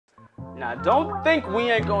Now, don't think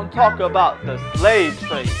we ain't gonna talk about the slave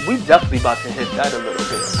trade. We definitely about to hit that a little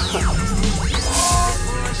bit.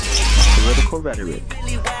 Political rhetoric.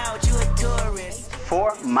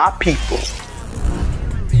 For my people.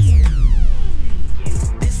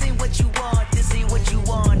 This ain't what you want, this ain't what you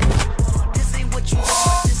want. This ain't what you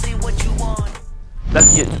want, this ain't what you want.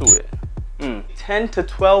 Let's get to it. 10 to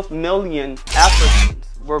 12 million Africans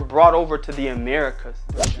were brought over to the Americas.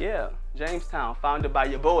 Yeah, Jamestown, founded by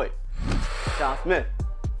your boy, John Smith.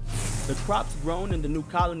 The crops grown in the new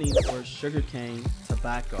colonies were sugarcane,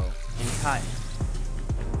 tobacco, and cotton.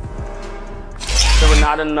 There were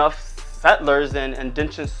not enough settlers and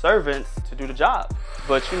indentured servants to do the job.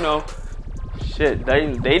 But you know, shit,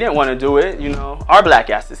 they didn't want to do it. You know, our black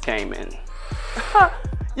asses came in.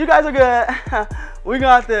 You guys are good. We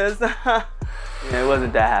got this. Yeah, it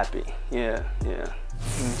wasn't that happy. Yeah.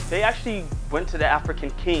 They actually went to the African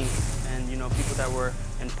kings and, you know, people that were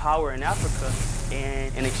in power in Africa,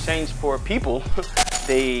 and in exchange for people,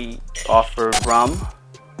 they offered rum,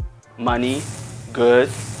 money,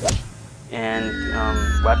 goods, and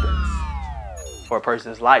weapons for a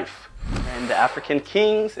person's life. And the African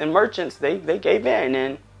kings and merchants, they gave in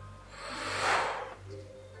and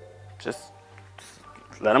just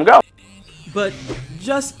let them go. But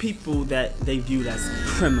just people that they viewed as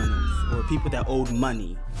criminals, or people that owed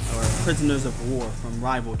money, or prisoners of war from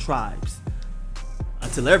rival tribes,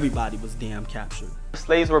 until everybody was damn captured.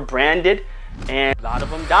 Slaves were branded, and a lot of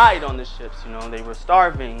them died on the ships. You know, they were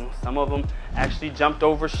starving. Some of them actually jumped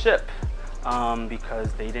over ship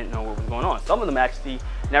because they didn't know what was going on. Some of them actually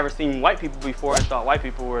never seen white people before and thought white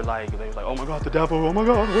people were like, oh my God, the devil, oh my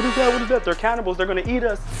God, what is that, what is that? They're cannibals, they're gonna eat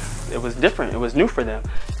us. It was different, it was new for them.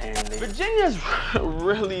 And Virginia's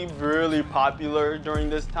really popular during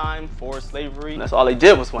this time for slavery. That's all they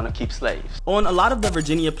did was want to keep slaves. On a lot of the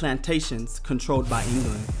Virginia plantations controlled by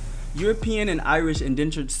England, European and Irish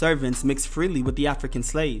indentured servants mixed freely with the African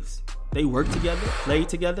slaves. They worked together, played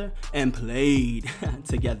together, and played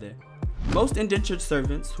together. Most indentured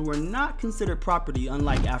servants, who were not considered property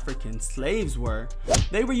unlike African slaves were,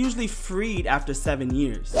 they were usually freed after 7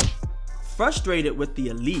 years. Frustrated with the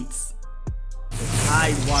elites, the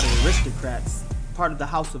Tidewater aristocrats, part of the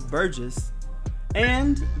House of Burgess,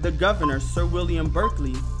 and the governor, Sir William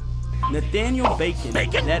Berkeley, Nathaniel Bacon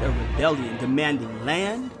led a rebellion demanding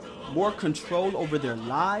land, more control over their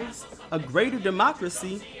lives, a greater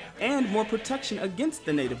democracy, and more protection against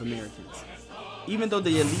the Native Americans. Even though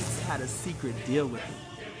the elites had a secret deal with him,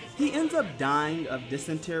 he ends up dying of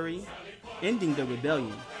dysentery, ending the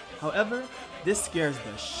rebellion. However, this scares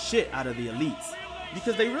the shit out of the elites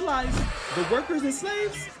because they realize the workers and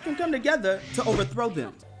slaves can come together to overthrow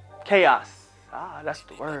them. Chaos. That's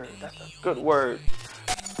the word. That's a good word.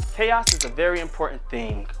 Chaos is a very important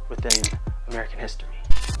thing within American history.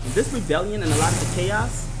 This rebellion and a lot of the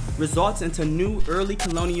chaos results into new early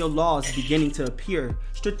colonial laws beginning to appear,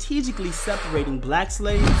 strategically separating black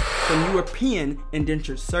slaves from European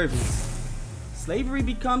indentured servants. Slavery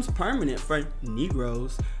becomes permanent for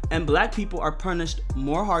Negroes, and black people are punished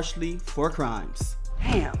more harshly for crimes.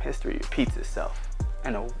 Damn, history repeats itself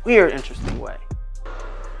in a weird, interesting way.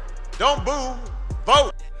 Don't boo,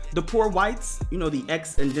 vote! The poor whites, you know, the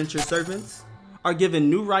ex-indentured servants, are given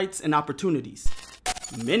new rights and opportunities,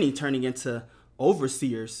 many turning into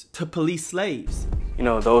overseers to police slaves. You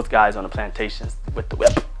know, those guys on the plantations with the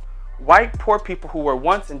whip. White poor people who were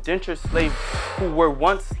once indentured slaves, who were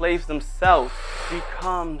once slaves themselves,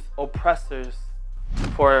 becomes oppressors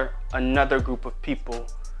for another group of people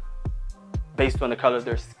based on the color of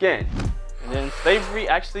their skin. And then slavery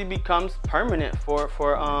actually becomes permanent for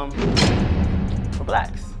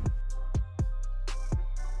blacks.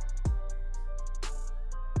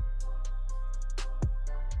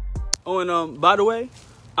 Oh, and by the way,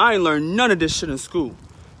 I ain't learned none of this shit in school.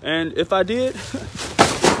 And if I did,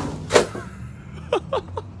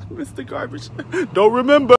 Mr. Garbage, don't remember.